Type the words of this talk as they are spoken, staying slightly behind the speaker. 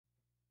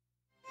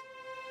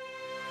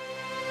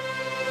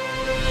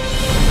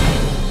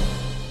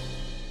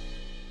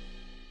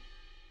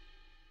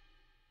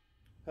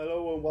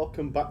and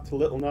welcome back to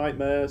Little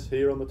Nightmares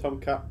here on the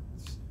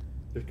Tomcats.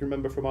 If you can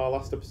remember from our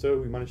last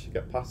episode, we managed to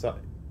get past that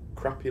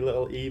crappy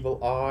little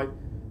evil eye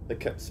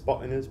that kept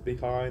spotting us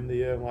behind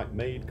the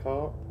maid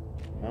cart,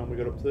 and we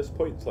got up to this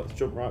point, so let's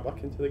jump right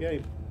back into the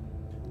game.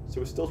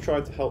 So we're still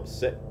trying to help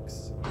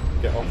Six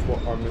get off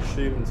what I'm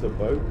assuming is a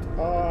boat.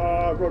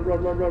 Ah, run,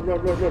 run, run, run,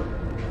 run, run,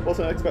 run.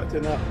 Wasn't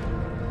expecting that.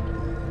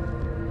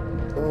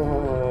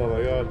 Oh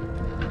my god.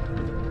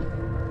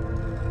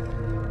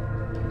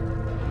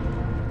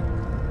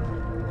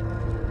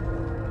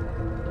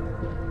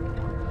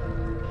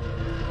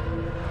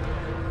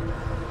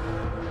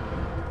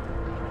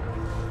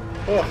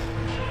 Oh.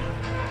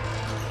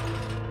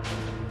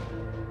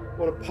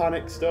 What a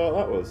panic start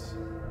that was.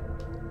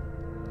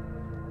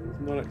 I was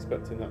not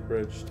expecting that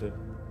bridge to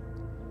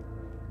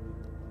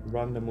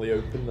randomly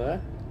open there.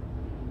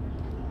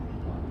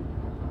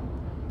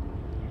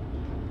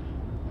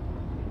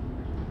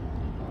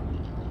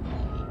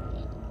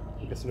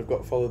 I'm guessing I've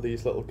got to follow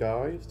these little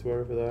guys to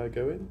wherever they're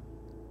going.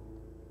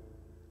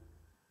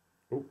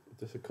 Oh, is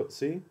this a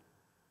cutscene?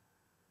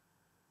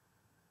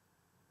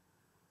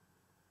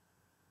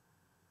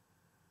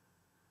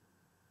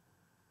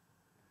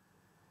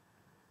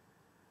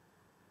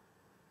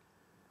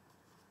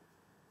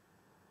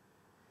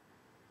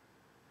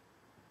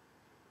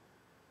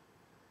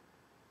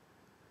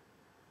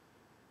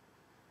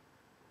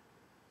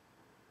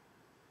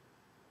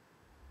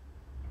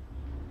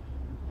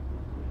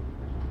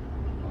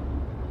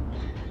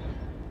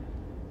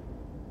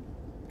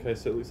 Okay,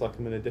 so it looks like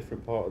I'm in a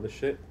different part of the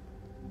ship.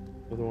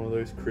 Another one of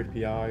those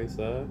creepy eyes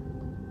there.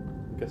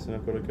 I'm guessing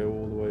I've got to go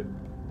all the way up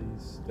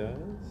these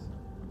stairs.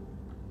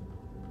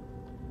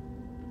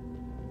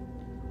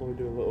 Probably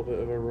do a little bit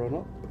of a run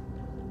up.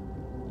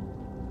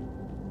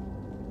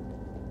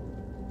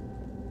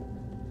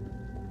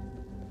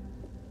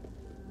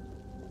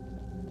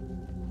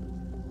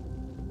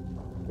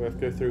 Do I have to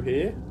go through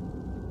here?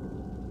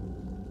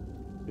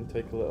 We can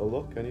take a little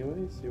look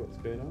anyway, see what's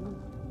going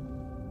on.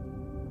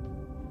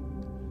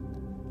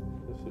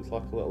 This looks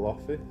like a little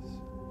office.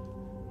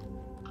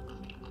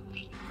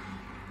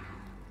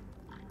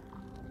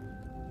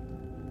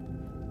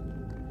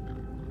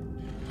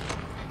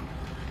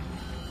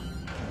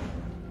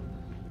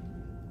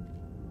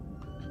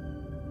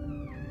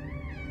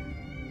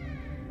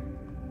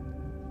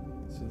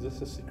 So is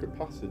this a secret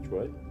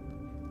passageway?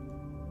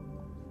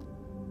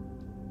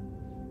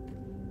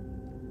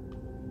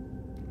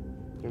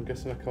 I'm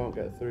guessing I can't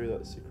get through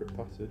that secret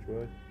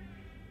passageway.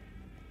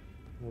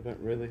 I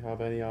don't really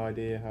have any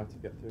idea how to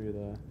get through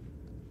there.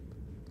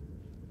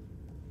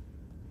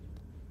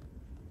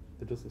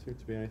 There doesn't seem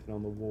to be anything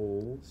on the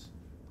walls.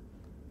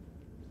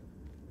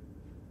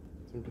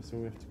 So I'm guessing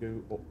we have to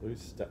go up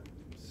those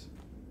steps.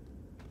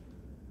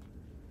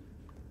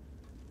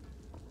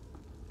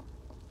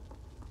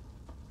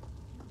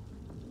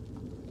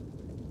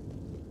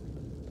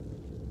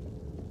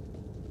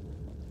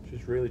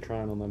 She's really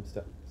trying on them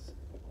steps.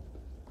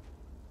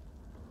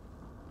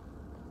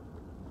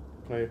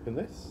 Can I open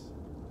this?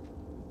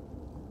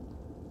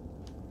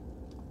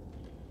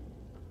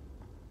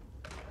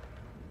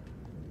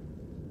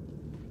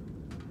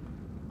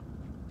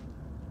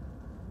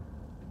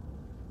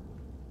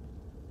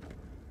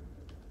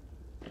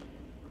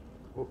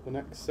 Up the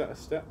next set of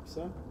steps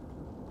then.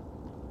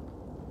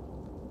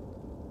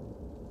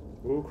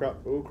 Oh crap,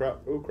 oh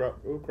crap, oh crap,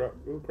 oh crap,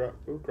 oh crap,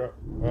 oh crap.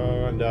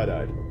 Oh, and I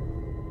died.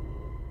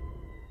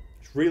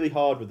 It's really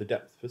hard with the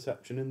depth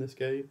perception in this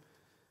game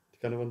to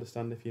kind of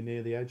understand if you're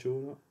near the edge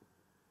or not.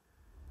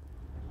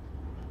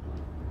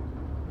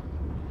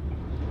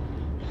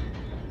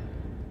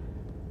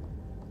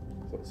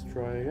 So let's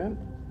try again.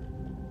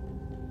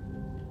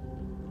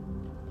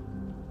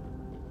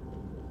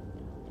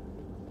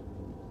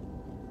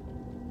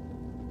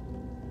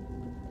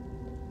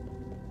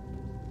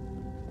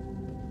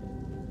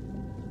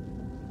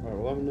 Right,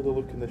 we'll have another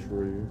look in this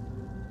room.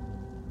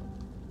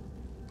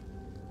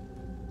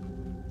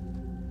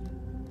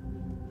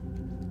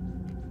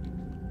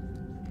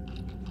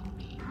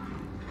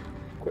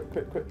 Quick.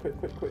 Go if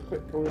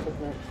I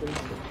can actually.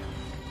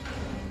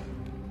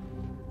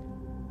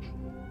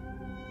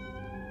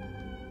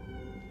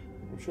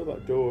 I'm sure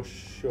that door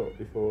shut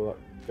before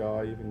that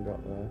guy even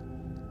got there.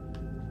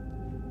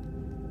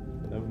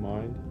 But never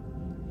mind.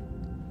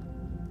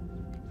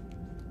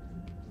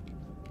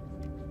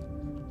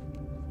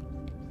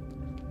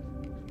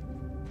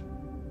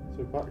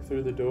 So back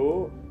through the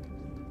door.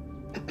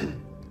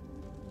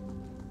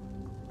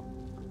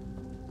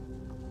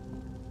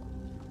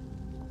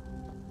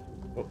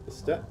 Up the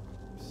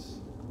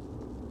steps.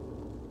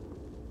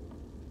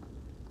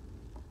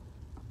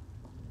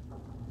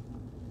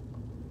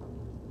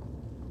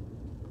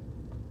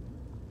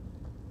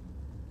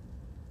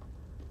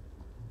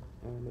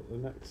 And up the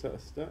next set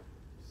of steps.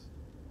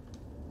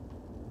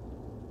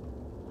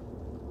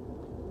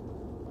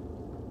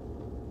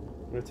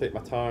 I'm going to take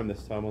my time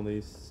this time on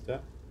these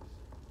steps.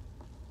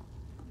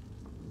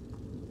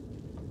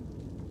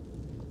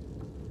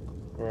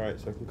 Alright,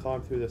 so I can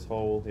climb through this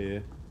hole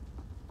here.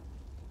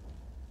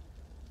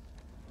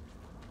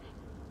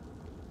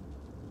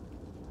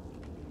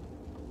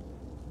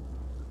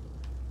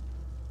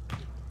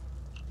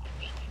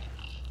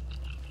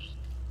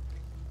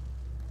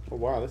 Oh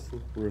wow, this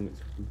room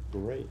looks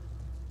great.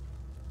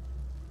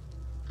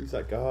 Who's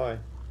that guy?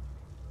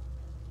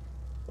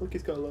 Look,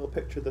 he's got a little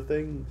picture of the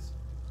things.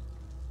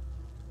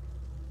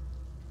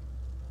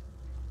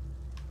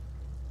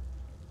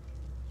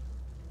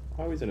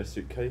 I was in a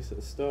suitcase at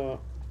the start.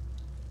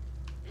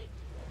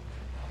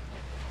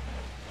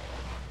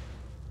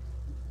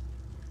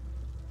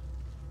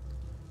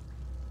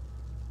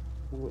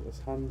 I wonder what this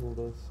handle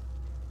does.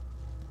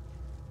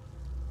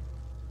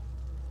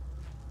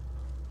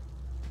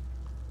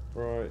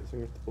 Right, so I'm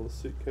going to have to pull the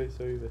suitcase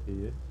over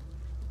here.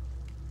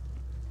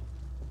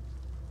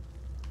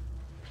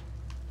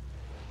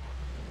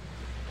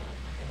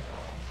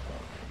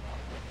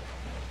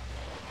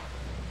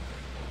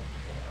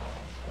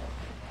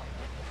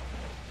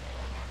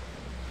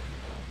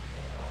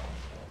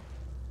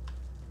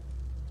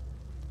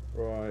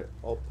 Right,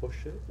 I'll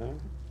push it now.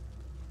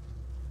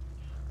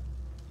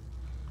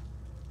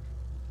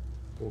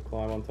 We'll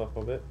climb on top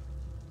of it.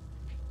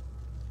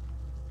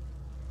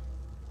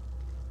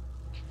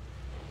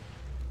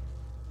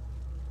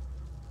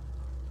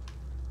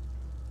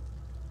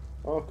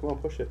 Oh, come on,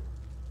 push it.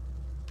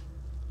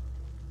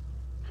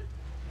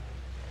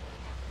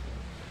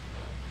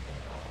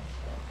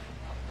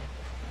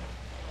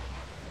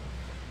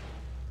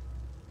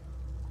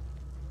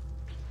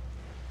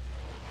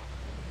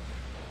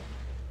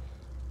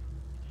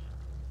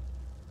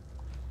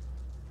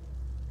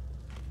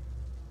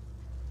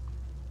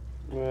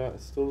 Well,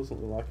 it still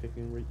doesn't look like I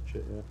can reach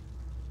it yet.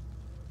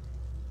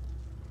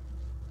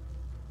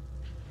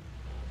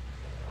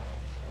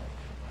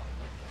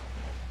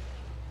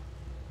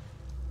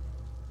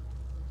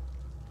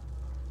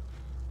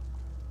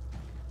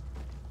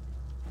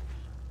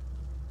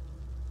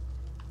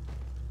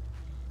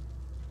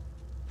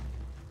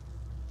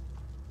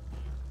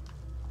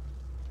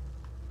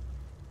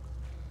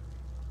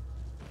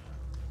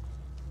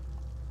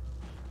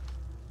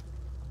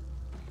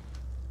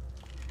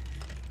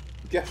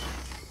 Yes!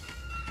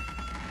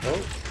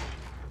 Oh.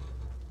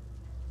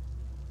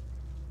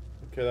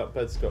 Okay, that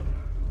bed's got...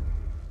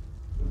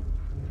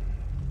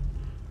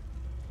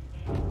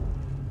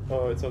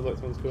 Oh, it sounds like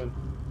someone's coming.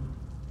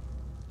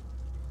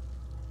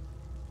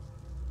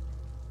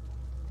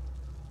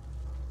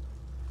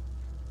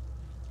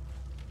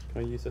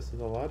 Can I use this as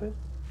a ladder?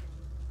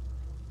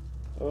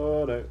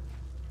 Oh no.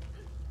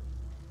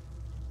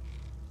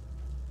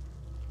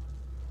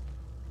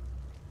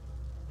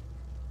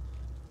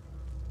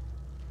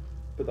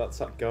 But that's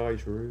that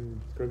guy's room.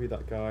 It's gonna be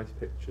that guy's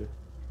picture.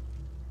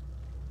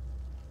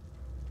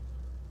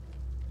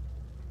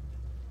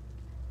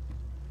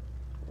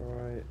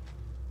 Alright.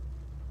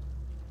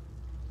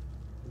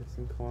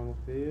 Listen, climb up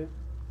here.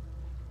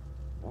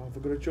 Oh, have I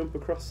got to jump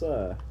across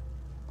there?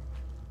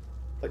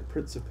 Like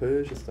Prince of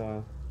Persia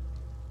style.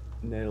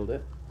 Nailed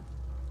it.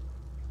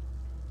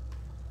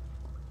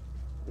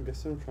 I'm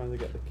guessing I'm trying to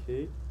get the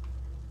key.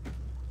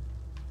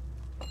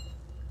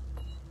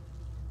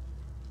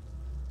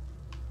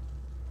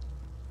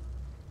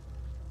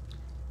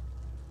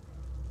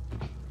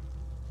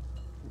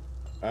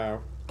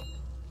 Ow.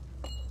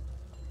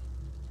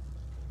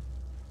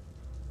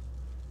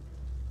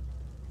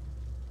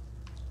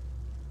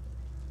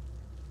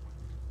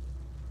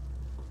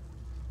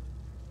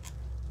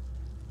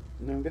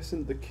 Now I'm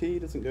guessing the key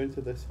doesn't go into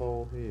this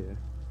hole here.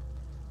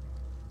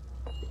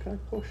 But can I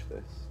push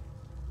this?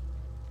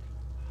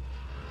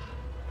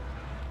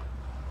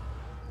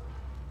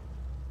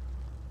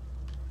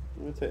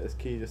 I'm going to take this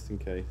key just in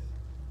case.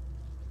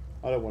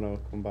 I don't want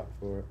to come back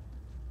for it.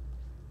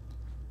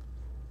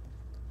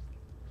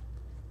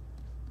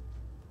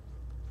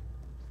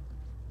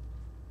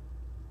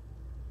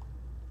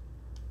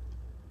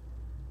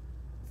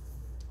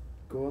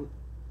 Go on.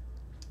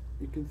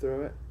 You can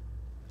throw it.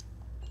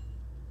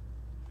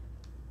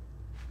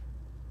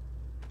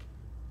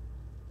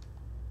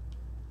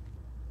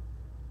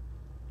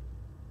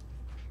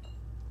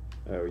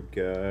 There we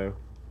go.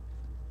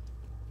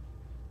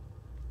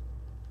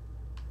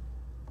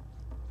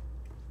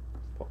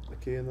 Pop the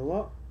key in the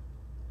lock.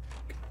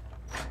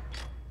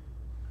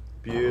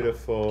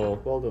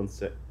 Beautiful. Well done,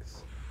 6.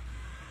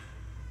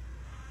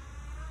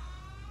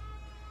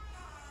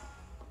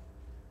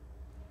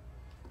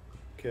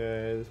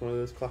 Okay, there's one of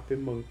those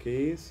clapping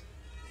monkeys.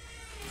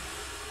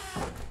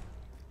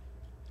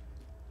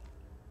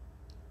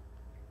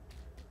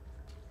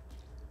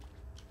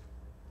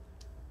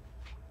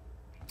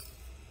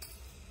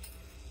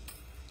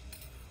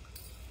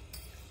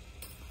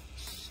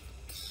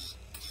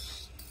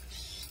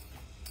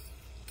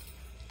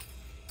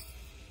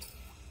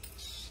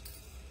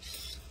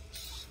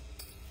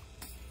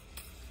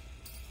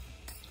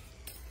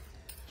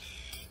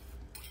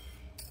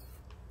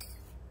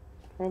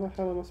 How the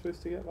hell am I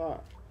supposed to get that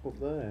up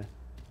there?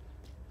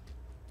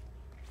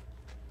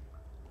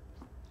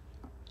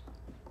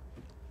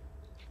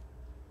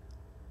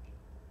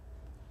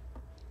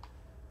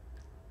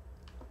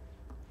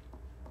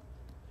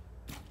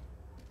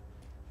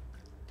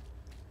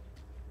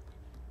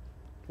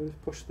 Can I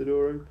just push the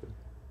door open?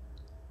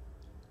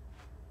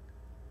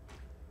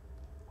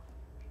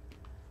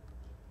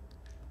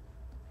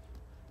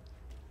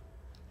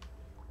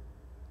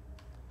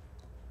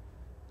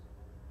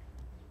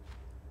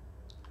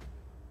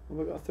 Have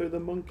I got to throw the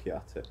monkey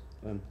at it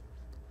then?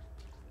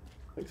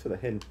 Thanks for the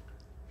hint.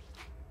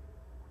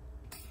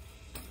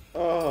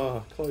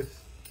 Oh, close.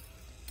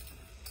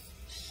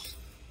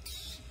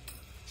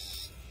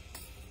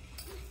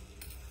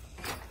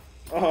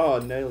 Oh,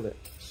 nailed it.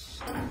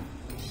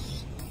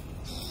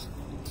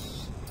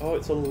 Oh,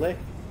 it's a lift.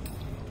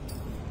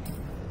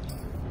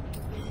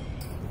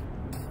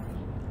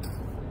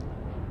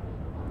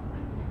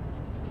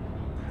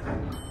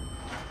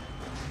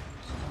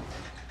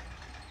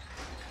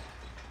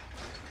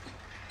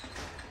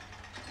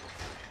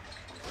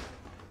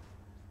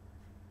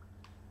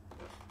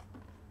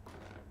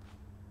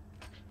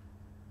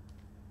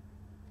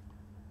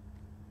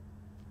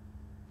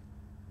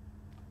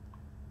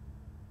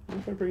 What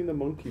if I bring the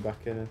monkey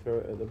back in and throw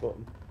it at the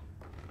bottom?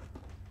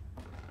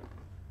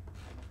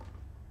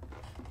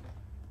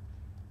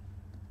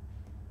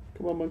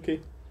 Come on,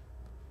 monkey.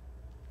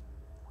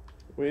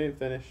 We ain't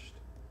finished.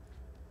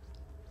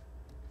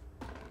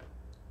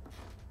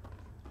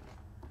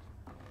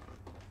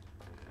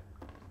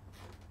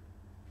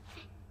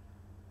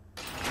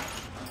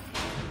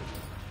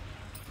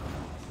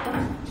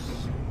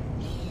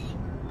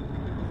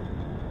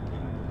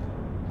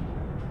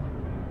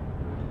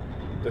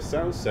 This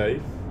sounds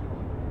safe.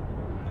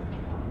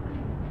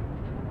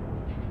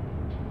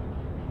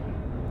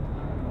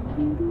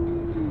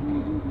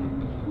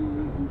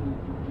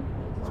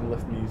 Some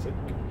lift music.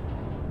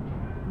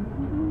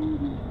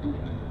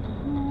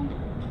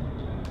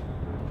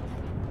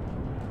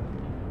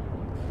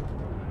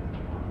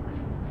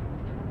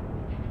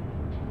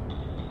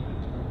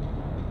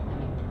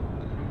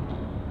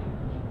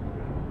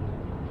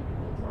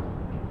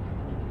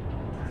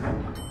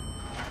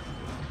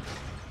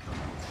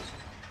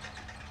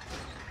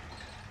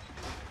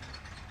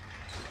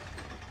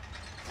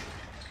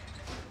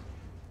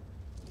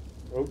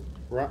 Oh,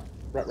 rat.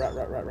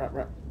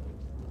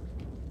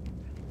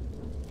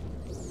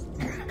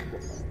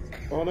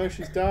 Oh no,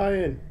 she's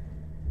dying.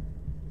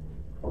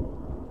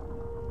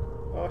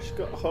 Oh, she's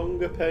got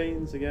hunger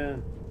pains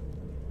again.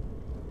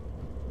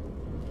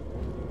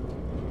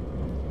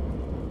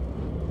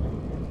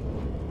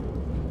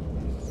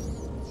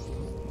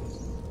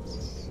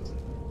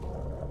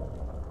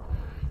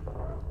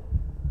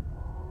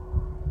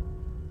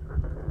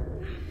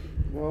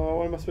 Oh,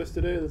 what am I supposed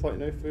to do? There's like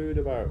no food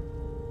about.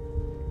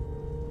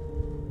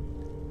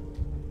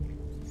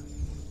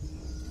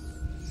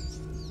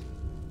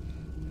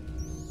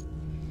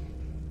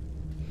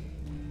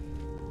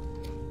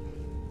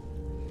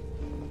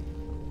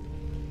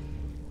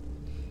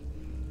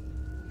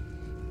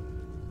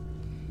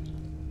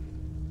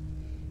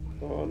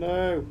 Oh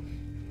no!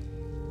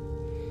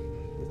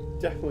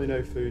 There's definitely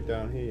no food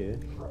down here.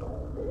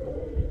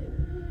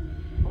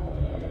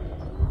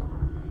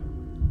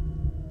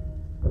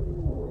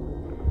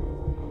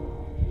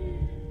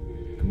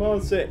 Come on,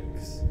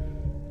 6!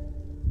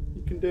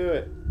 You can do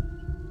it.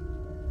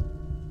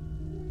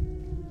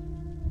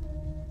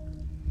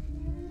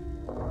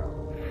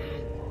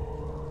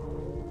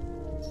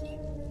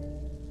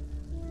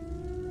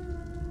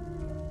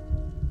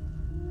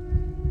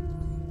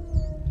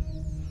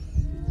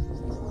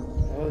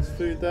 There's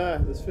food there,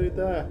 there's food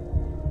there.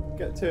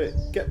 Get to it,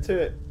 get to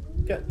it,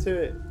 get to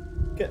it,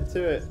 get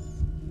to it,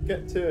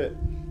 get to it.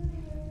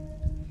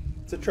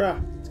 It's a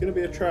trap, it's gonna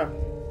be a trap.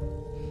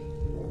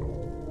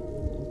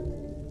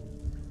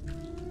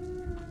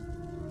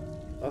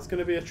 That's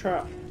gonna be a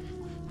trap.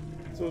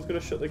 Someone's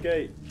gonna shut the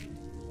gate.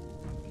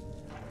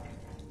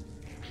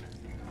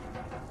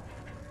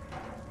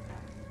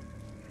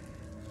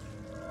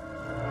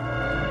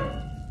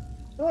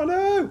 Oh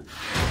no!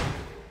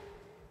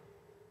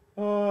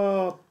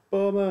 Oh,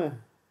 bummer.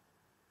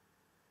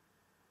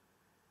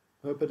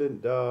 I hope I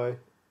didn't die.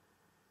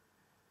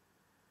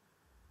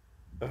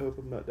 I hope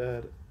I'm not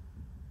dead.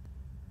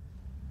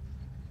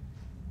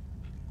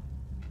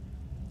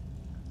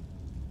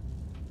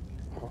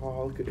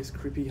 Oh, look at his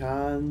creepy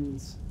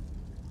hands.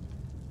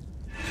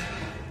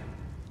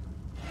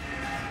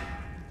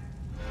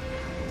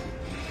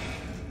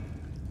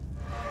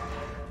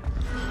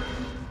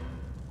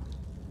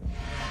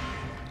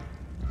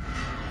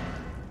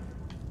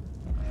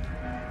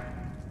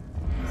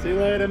 See you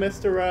later,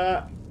 Mr.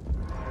 Rat.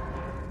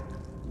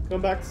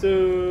 Come back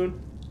soon.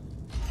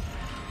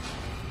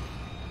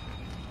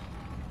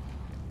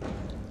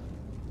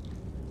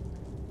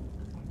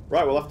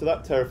 Right, well, after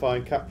that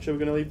terrifying capture, we're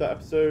going to leave that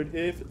episode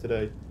here for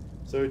today.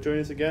 So join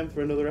us again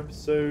for another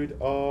episode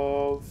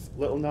of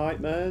Little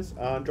Nightmares,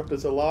 and drop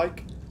us a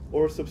like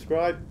or a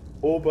subscribe,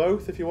 or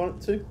both if you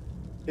want to,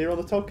 here on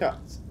the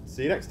Tomcats.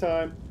 See you next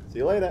time. See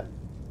you later.